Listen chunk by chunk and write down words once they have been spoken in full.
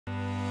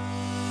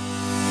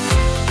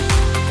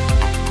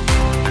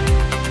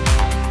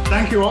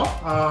Thank you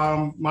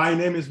all. My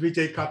name is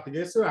Vijay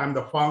Kartigesu. I'm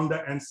the founder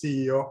and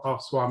CEO of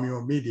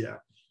Swarmio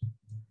Media.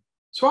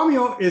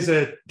 Swarmio is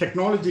a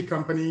technology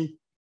company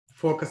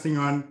focusing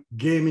on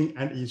gaming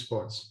and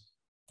esports.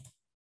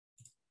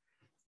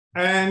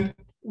 And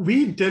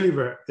we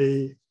deliver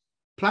a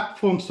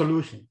platform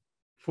solution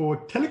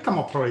for telecom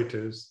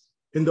operators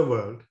in the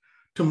world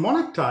to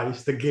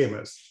monetize the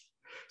gamers.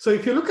 So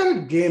if you look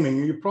at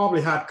gaming, you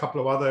probably had a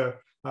couple of other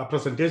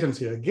presentations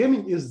here.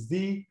 Gaming is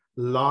the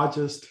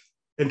largest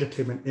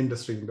entertainment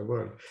industry in the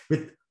world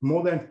with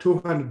more than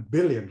 200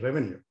 billion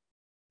revenue.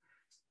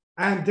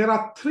 And there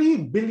are 3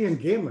 billion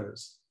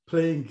gamers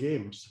playing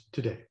games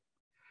today.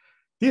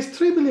 These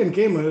 3 billion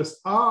gamers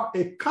are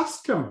a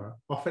customer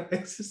of an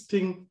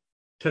existing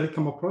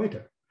telecom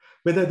operator,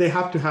 whether they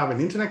have to have an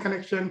internet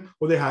connection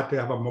or they have to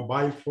have a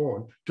mobile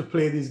phone to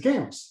play these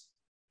games.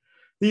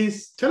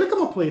 These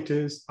telecom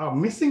operators are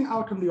missing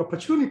out on the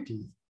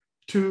opportunity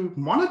to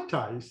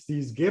monetize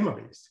these gamer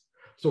base.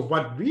 So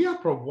what we are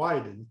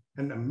providing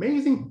an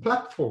amazing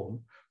platform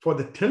for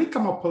the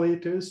telecom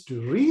operators to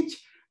reach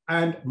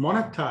and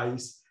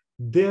monetize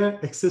their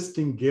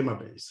existing gamer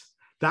base.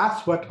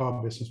 That's what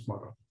our business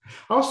model.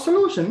 Our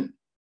solution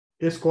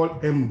is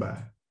called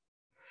Ember.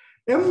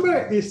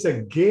 Ember is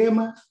a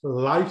gamer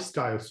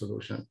lifestyle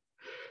solution.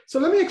 So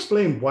let me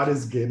explain what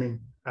is gaming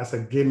as a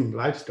gaming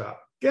lifestyle.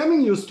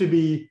 Gaming used to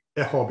be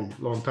a hobby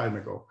a long time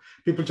ago.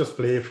 People just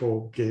play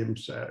for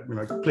games,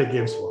 play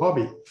games for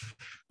hobby.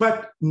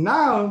 But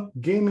now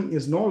gaming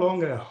is no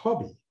longer a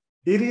hobby.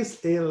 It is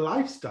a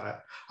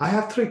lifestyle. I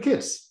have 3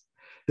 kids.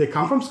 They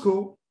come from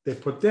school, they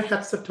put their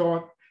headset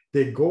on,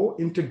 they go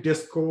into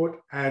Discord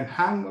and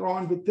hang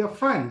around with their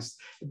friends.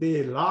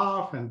 They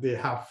laugh and they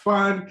have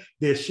fun.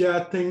 They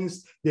share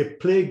things. They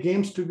play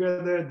games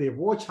together. They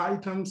watch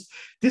items.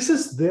 This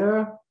is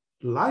their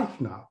life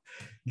now.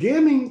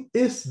 Gaming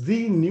is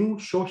the new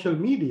social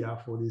media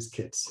for these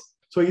kids.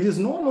 So it is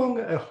no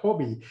longer a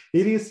hobby.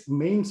 It is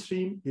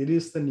mainstream. It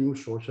is the new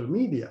social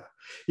media.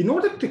 In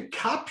order to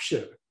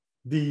capture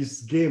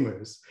these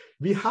gamers,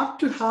 we have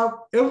to have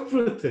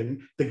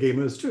everything the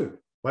gamers do.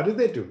 What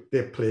do?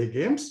 They play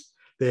games,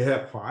 they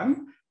have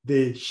fun,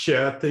 they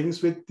share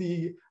things with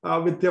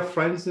their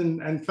friends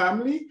and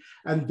family,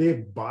 and they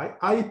buy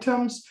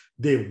items,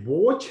 they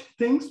watch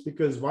things,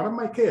 because one of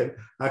my kids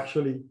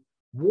actually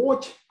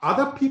watch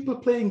other people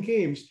playing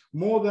games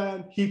more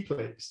than he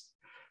plays.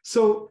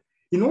 So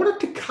in order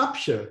to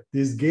capture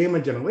this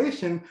gamer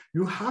generation,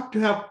 you have to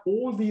have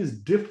all these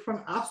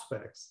different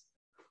aspects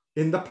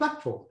in the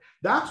platform.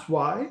 That's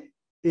why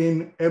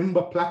in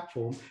Ember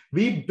platform,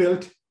 we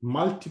built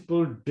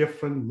multiple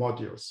different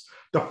modules.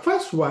 The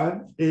first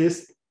one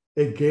is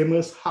a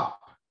gamers hub.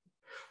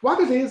 What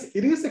it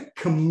is a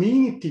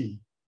community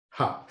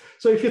hub.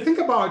 So if you think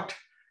about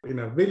in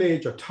a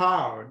village or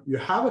town, you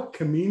have a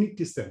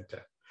community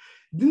center.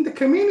 In the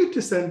community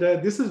center,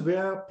 this is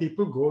where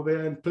people go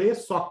there and play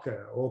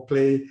soccer or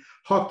play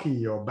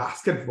hockey or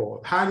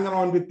basketball, hang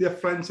around with their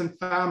friends and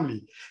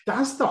family.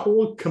 That's the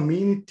whole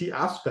community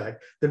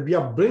aspect that we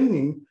are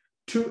bringing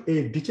to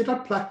a digital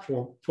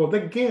platform for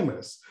the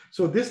gamers.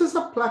 So this is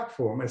a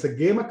platform as a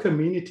gamer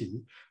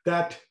community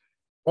that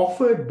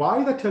offered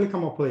by the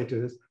telecom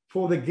operators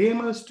for the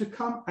gamers to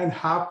come and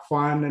have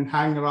fun and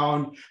hang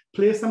around,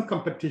 play some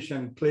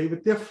competition, play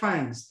with their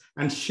friends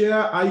and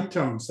share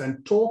items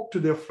and talk to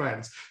their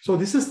friends. So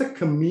this is the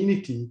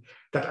community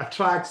that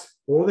attracts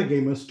all the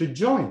gamers to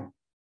join.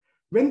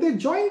 When they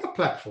join the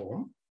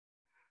platform,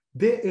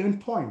 they earn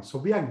points. So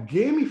we are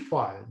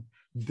gamifying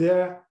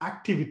their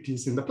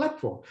activities in the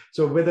platform.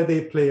 So whether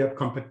they play a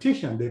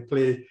competition,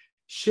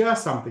 share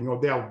something, or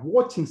they are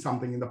watching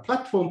something in the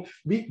platform,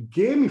 we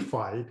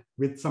gamify it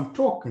with some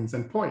tokens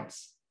and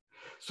points.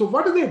 So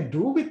what do they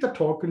do with the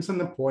tokens and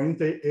the points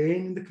they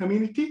earn in the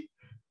community?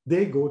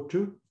 They go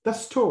to the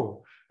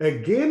store. A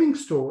gaming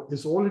store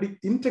is already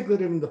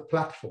integrated in the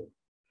platform.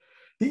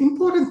 The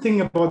important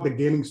thing about the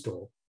gaming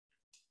store,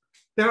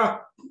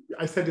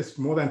 I said it's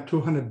more than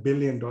 $200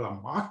 billion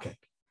market.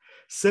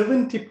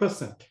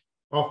 70%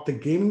 of the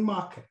gaming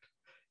market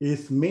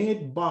is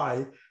made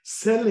by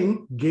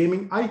selling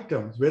gaming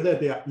items, whether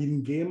they are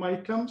in-game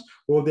items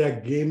or they are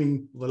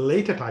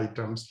gaming-related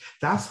items.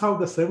 That's how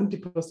the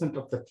 70%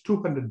 of the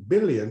 200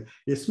 billion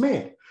is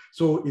made.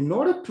 So in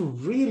order to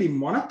really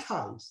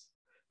monetize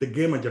the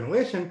gamer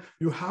generation,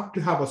 you have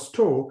to have a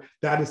store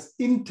that is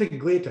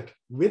integrated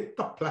with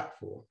the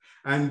platform.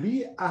 And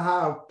we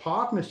have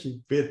partnership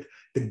with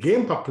the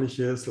game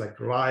publishers like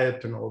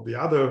Riot and all the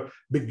other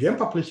big game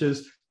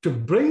publishers to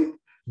bring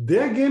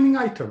their gaming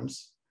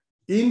items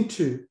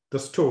into the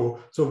store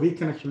so we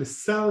can actually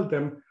sell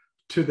them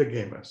to the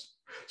gamers.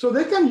 So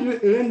they can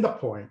earn the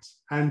points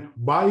and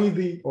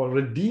buy or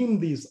redeem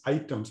these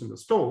items in the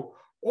store,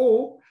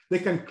 or they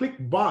can click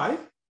buy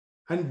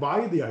and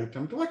buy the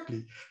item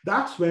directly.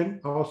 That's when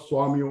our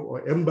Swarmio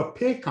or Ember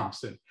Pay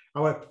comes in,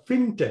 our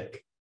fintech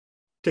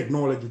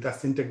technology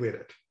that's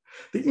integrated.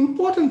 The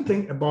important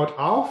thing about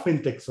our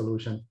fintech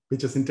solution,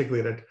 which is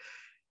integrated,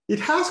 it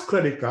has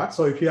credit cards.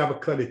 So if you have a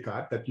credit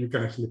card that you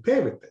can actually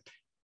pay with it.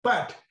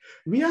 But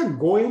we are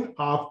going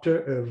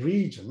after a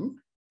region,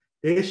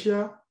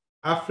 Asia,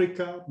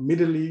 Africa,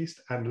 Middle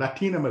East, and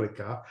Latin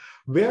America,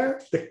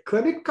 where the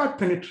credit card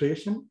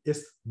penetration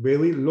is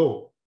very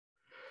low.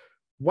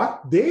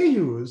 What they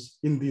use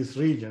in these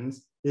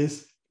regions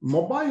is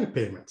mobile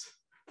payments.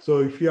 So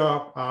if you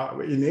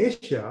are in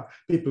Asia,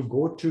 people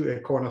go to a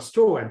corner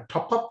store and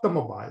top up the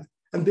mobile,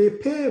 and they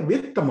pay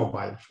with the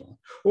mobile phone,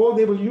 or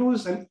they will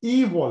use an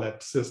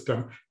e-wallet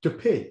system to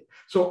pay.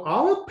 So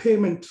our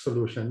payment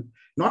solution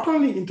not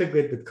only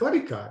integrate with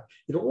credit card,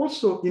 it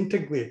also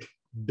integrate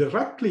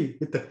directly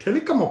with the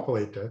telecom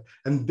operator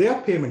and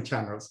their payment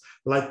channels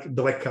like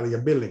direct carrier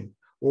billing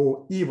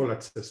or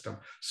e-wallet system.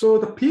 So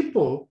the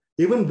people,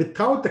 even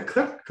without the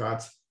credit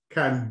cards,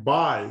 can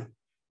buy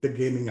the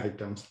gaming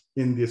items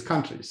in these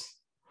countries.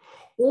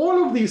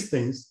 All of these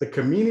things, the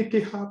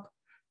community hub,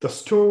 the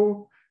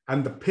store,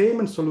 and the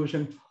payment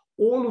solution,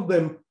 all of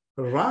them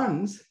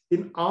runs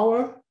in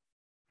our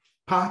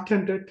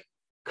patented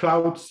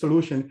cloud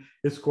solution.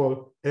 It's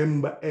called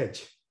Ember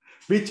Edge,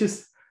 which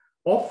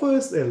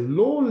offers a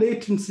low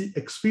latency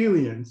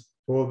experience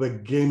for the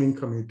gaming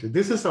community.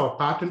 This is our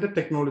patented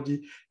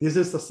technology. This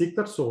is the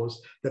secret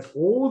sauce that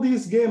all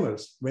these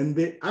gamers, when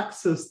they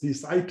access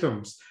these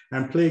items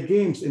and play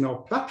games in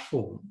our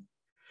platform,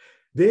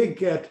 they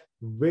get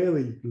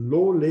very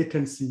low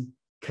latency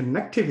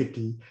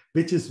connectivity,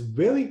 which is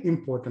very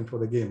important for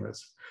the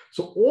gamers.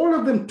 So all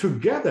of them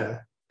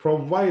together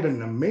provide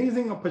an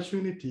amazing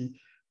opportunity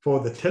for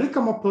the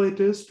telecom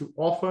operators to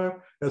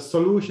offer a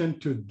solution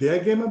to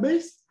their gamer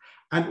base,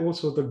 and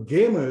also the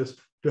gamers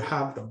to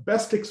have the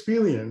best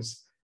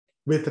experience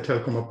with the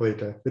telecom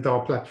operator, with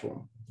our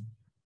platform.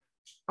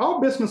 Our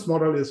business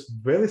model is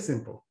very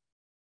simple.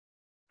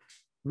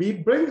 We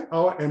bring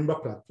our Ember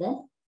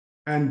platform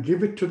and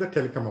give it to the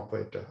telecom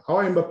operator.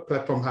 Our Ember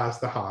platform has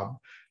the hub,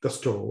 the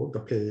store,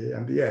 the pay,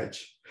 and the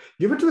edge.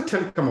 Give it to the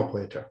telecom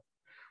operator.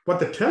 What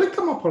the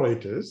telecom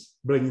operators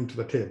bring into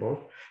the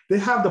table, they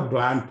have the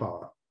brand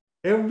power.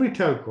 Every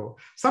telco,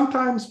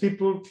 sometimes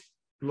people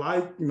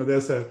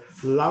there's a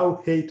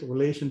love-hate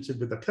relationship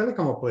with the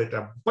telecom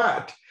operator,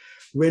 but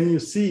when you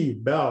see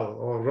Bell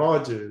or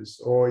Rogers,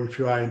 or if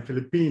you are in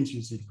Philippines,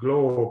 you see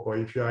Globe, or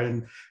if you are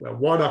in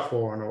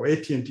Vodafone or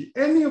AT&T,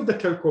 any of the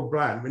telco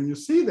brand, when you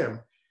see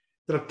them,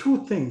 there are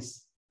two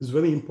things is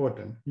very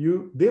important.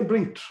 They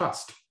bring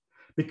trust,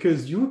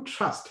 because you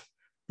trust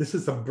this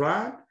is a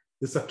brand,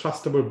 it's a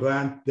trustable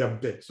brand, they're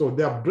big. So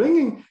they're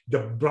bringing the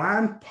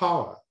brand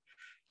power,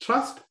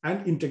 trust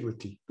and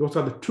integrity. Those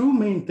are the two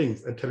main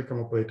things a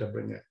telecom operator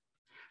brings in.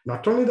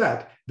 Not only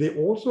that, they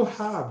also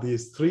have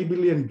these 3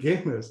 billion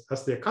gamers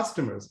as their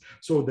customers.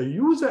 So the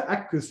user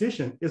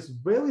acquisition is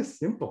very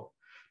simple.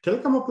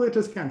 Telecom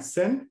operators can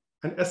send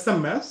an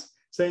SMS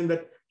saying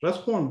that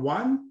respond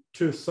 1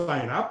 to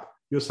sign up,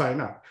 you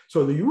sign up.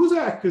 So the user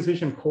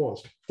acquisition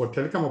cost for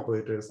telecom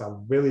operators are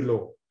very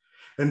low.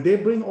 And they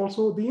bring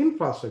also the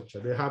infrastructure.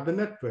 They have the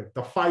network,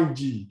 the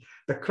 5G,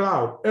 the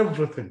cloud,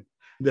 everything.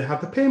 They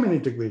have the payment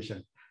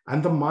integration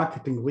and the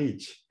marketing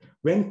reach.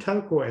 When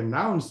telco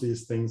announce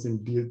these things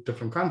in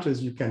different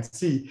countries, you can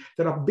see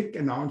there are big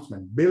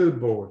announcements,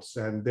 billboards,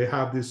 and they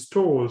have these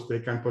stores, they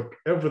can put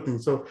everything.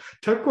 So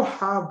telco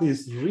have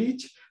this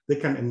reach, they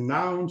can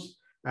announce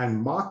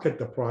and market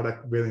the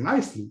product very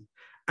nicely.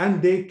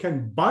 And they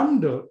can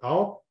bundle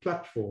our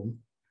platform,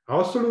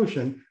 our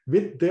solution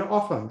with their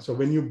offering. So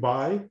when you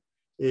buy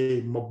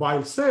a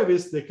mobile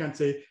service, they can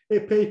say,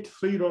 hey, pay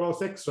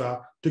 $3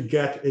 extra to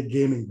get a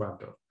gaming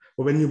bundle.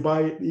 Or when you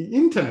buy the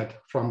internet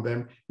from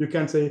them, you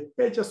can say,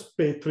 hey, just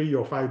pay $3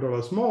 or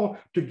 $5 more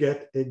to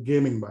get a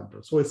gaming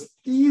bundle. So it's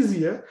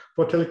easier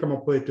for telecom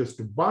operators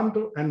to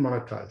bundle and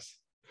monetize.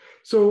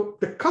 So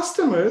the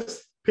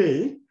customers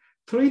pay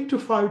 $3 to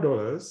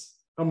 $5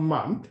 a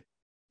month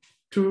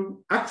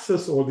to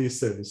access all these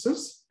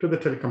services to the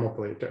telecom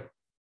operator.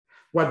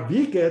 What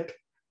we get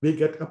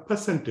a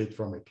percentage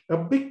from it, a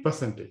big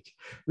percentage.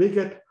 We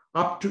get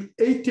up to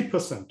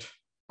 80%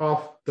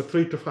 of the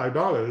 $3 to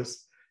 $5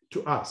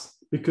 to us,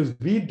 because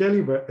we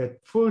deliver a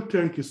full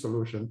turnkey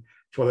solution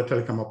for the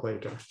telecom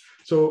operator.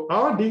 So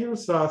our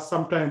deals are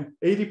sometimes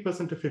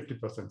 80% to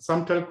 50%.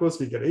 Some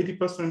telcos, we get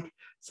 80%.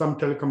 Some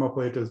telecom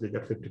operators, we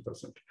get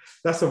 50%.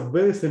 That's a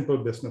very simple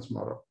business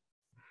model.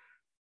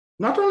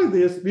 Not only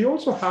this, we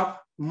also have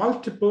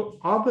multiple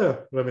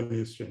other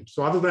revenue streams.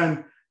 So other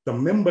than the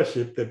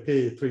membership, they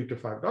pay $3 to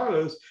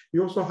 $5,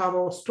 we also have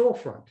our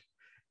storefront.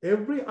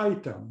 Every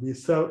item we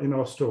sell in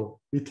our store,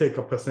 we take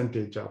a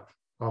percentage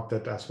of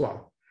that as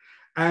well.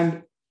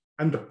 And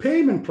the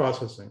payment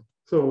processing.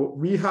 So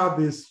we have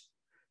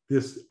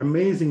this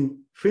amazing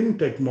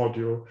fintech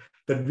module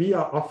that we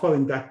are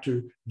offering that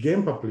to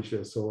game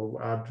publishers. So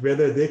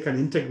whether they can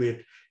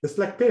integrate, it's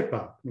like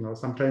PayPal.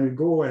 Sometimes you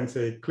go and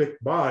say, click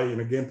buy in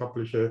a game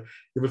publisher,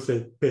 it will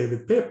say pay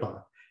with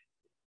PayPal.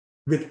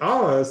 With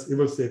ours, it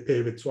will say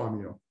pay with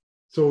Swarmio.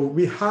 So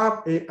we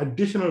have an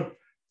additional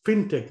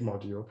fintech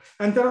module,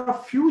 and there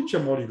are future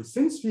modules.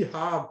 Since we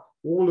have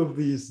all of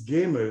these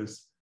gamers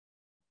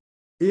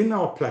in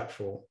our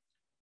platform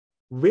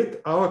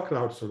with our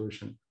cloud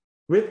solution,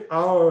 with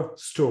our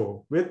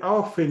store, with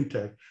our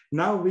fintech,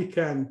 now we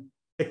can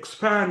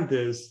expand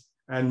this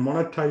and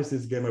monetize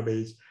this gamer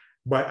base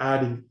by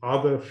adding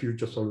other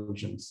future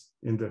solutions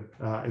in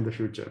the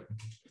future.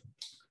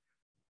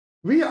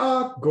 We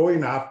are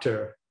going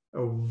after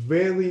a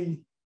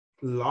very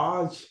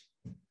large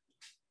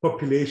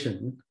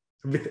population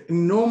with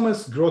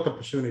enormous growth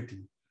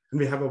opportunity,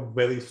 and we have a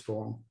very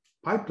strong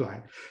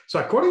pipeline. So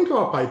according to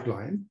our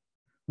pipeline,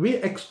 we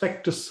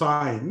expect to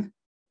sign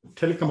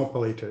telecom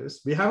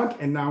operators. We haven't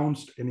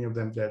announced any of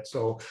them yet,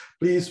 so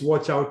please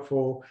watch out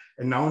for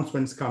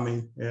announcements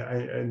coming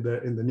in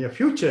the near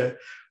future.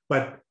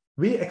 But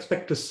we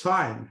expect to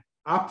sign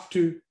up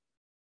to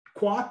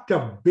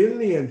 250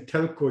 million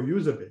telco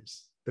user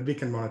base that we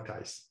can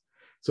monetize.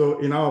 So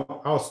in our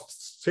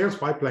sales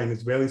pipeline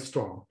is very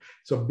strong.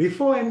 So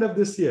before end of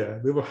this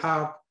year, we will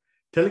have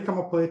telecom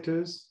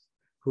operators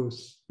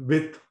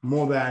with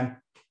more than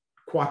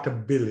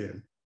 250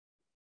 million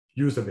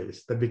user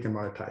base that we can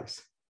monetize.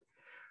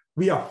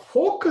 We are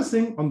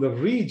focusing on the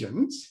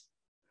regions.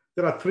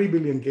 There are 3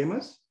 billion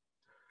gamers.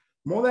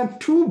 More than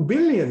 2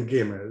 billion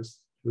gamers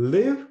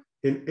live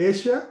in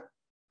Asia,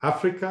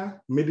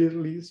 Africa,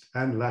 Middle East,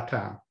 and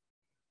LATAM.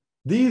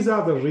 These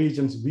are the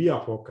regions we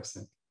are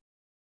focusing.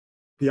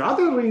 The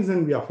other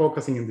reason we are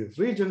focusing in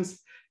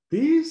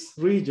these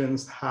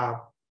regions have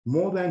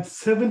more than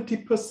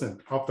 70%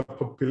 of the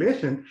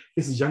population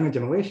is younger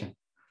generation,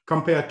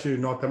 compared to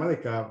North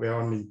America, where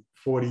only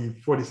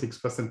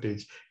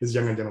 46% is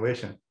younger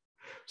generation.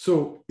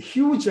 So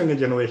huge younger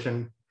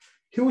generation,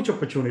 huge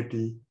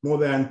opportunity. More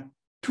than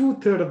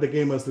 2/3 of the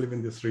gamers live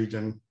in this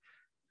region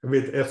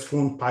with a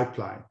strong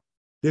pipeline.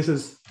 This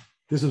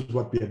is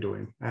what we are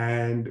doing.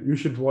 And you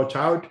should watch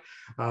out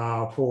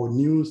for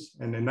news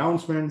and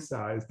announcements.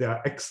 There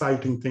are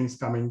exciting things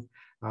coming.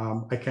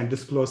 I can't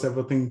disclose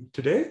everything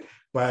today,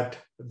 but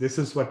this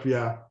is what we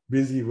are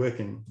busy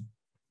working.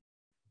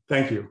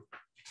 Thank you.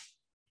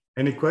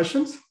 Any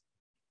questions?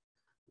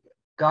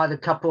 Got a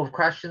couple of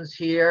questions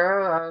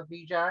here,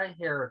 Vijay.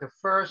 Here, the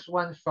first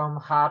one from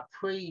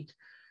Harpreet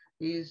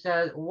is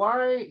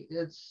why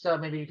it's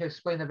maybe you can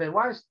explain a bit.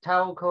 Why are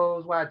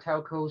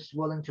telcos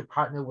willing to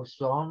partner with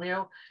Swarmio?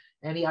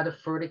 Any other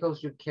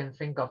verticals you can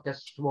think of that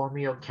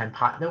Swarmio can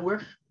partner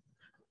with?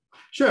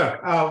 Sure,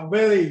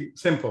 very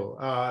simple.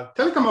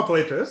 Telecom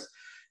operators,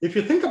 if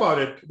you think about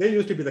it, they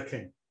used to be the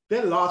king.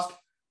 They lost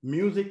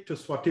music to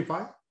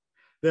Spotify.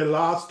 They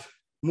lost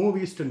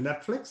movies to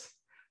Netflix.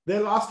 They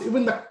lost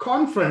even the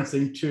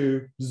conferencing to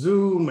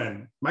Zoom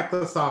and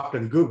Microsoft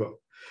and Google.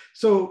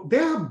 So they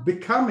are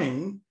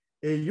becoming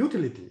a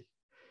utility.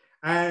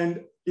 And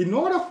in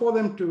order for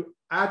them to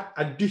add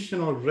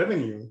additional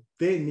revenue,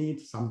 they need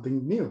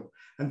something new.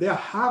 And they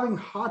are having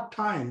a hard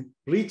time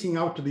reaching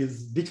out to these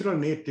digital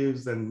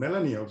natives and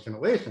millennial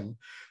generation.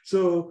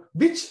 So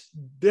which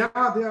they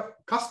are their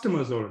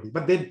customers already,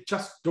 but they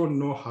just don't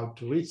know how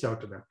to reach out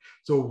to them.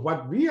 So what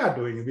we are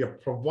doing, we are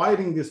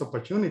providing this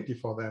opportunity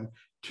for them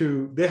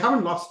they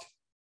haven't lost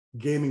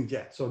gaming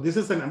yet. So this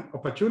is an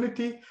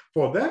opportunity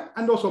for them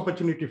and also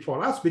opportunity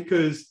for us,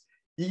 because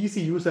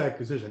easy user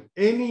acquisition,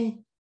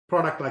 any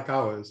product like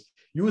ours,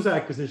 user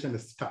acquisition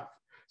is tough.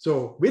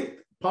 So with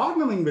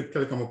partnering with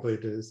telecom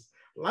operators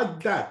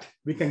like that,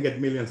 we can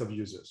get millions of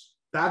users.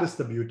 That is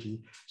the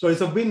beauty. So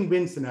it's a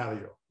win-win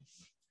scenario.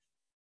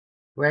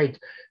 Great.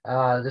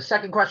 The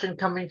second question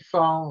coming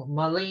from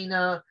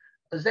Melina,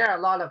 is there a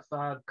lot of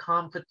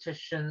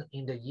competition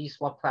in the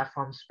esports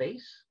platform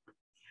space?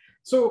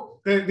 So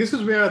this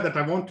is where that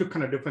I want to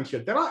kind of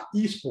differentiate. There are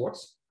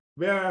esports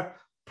where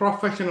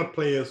professional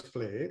players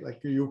play, like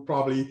you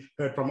probably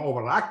heard from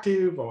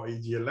Overactive or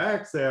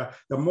EGLX. They're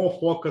more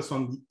focused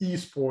on the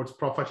esports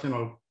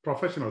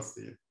professional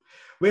scene,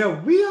 where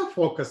we are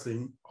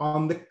focusing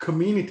on the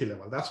community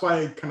level. That's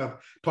why I kind of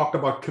talked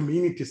about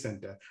community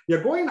center. We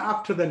are going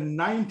after the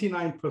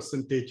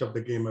 99% of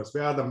the gamers,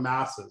 where are the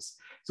masses.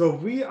 So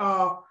we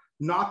are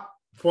not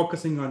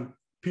focusing on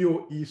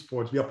pure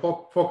esports. We are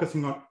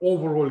focusing on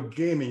overall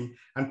gaming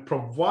and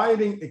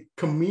providing a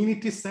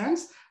community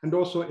sense and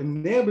also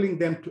enabling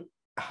them to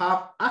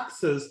have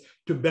access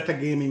to better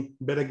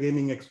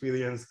gaming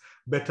experience,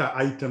 better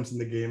items in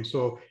the game.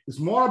 So it's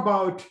more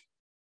about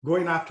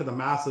going after the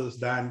masses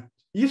than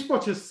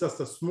esports is just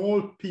a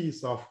small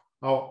piece of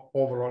our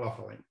overall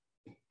offering.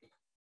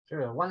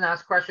 Sure. One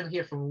last question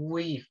here from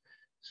Weave.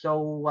 So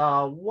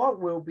what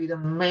will be the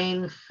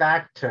main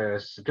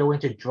factors going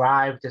to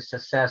drive the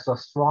success of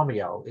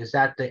Swarmio? Is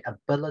that the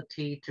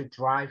ability to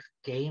drive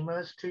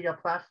gamers to your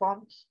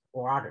platforms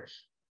or others?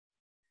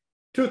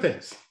 Two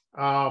things.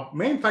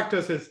 Main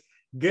factors is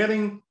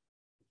getting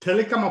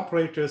telecom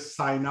operators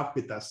sign up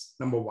with us,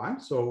 number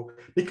one. So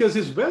because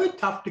it's very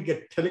tough to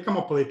get telecom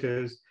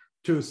operators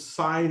to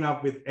sign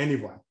up with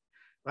anyone.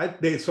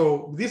 Right?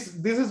 So this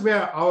is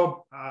where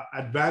our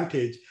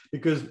advantage,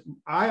 because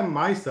I am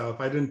myself,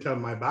 I didn't tell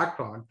my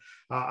background.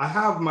 I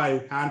have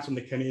my hands on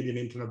the Canadian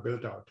internet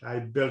built out. I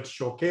built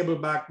Show Cable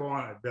backbone.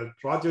 I built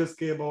Rogers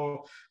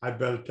Cable. I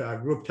built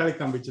Group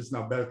Telecom, which is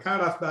now Bell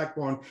Canada's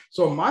backbone.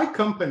 So my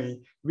company,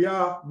 we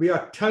are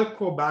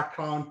telco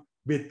background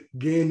with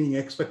gaming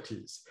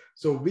expertise.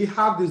 So we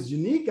have this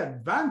unique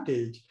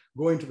advantage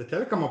going to the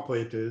telecom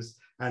operators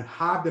and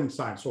have them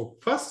sign. So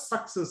first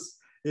success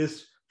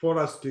is for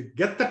us to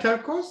get the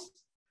telcos,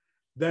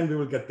 then we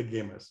will get the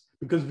gamers,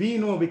 because we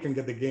know we can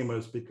get the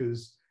gamers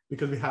because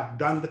we have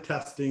done the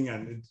testing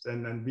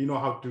and we know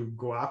how to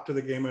go after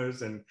the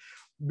gamers. And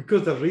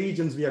because the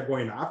regions we are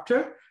going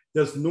after,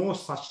 there's no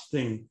such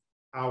thing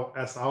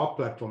as our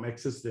platform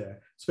exists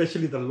there.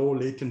 Especially the low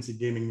latency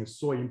gaming is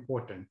so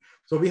important.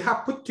 So we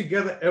have put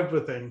together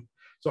everything.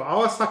 So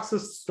our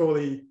success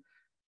story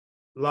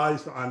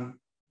lies on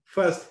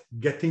first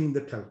getting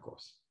the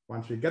telcos.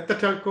 Once we get the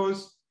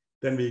telcos,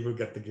 then we will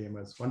get the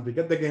gamers. Once we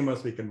get the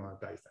gamers, we can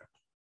monetize them.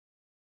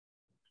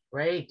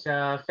 Great.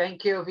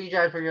 Thank you,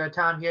 Vijay, for your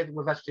time here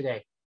with us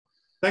today.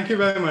 Thank you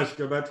very much,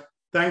 Gilbert.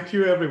 Thank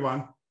you,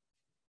 everyone.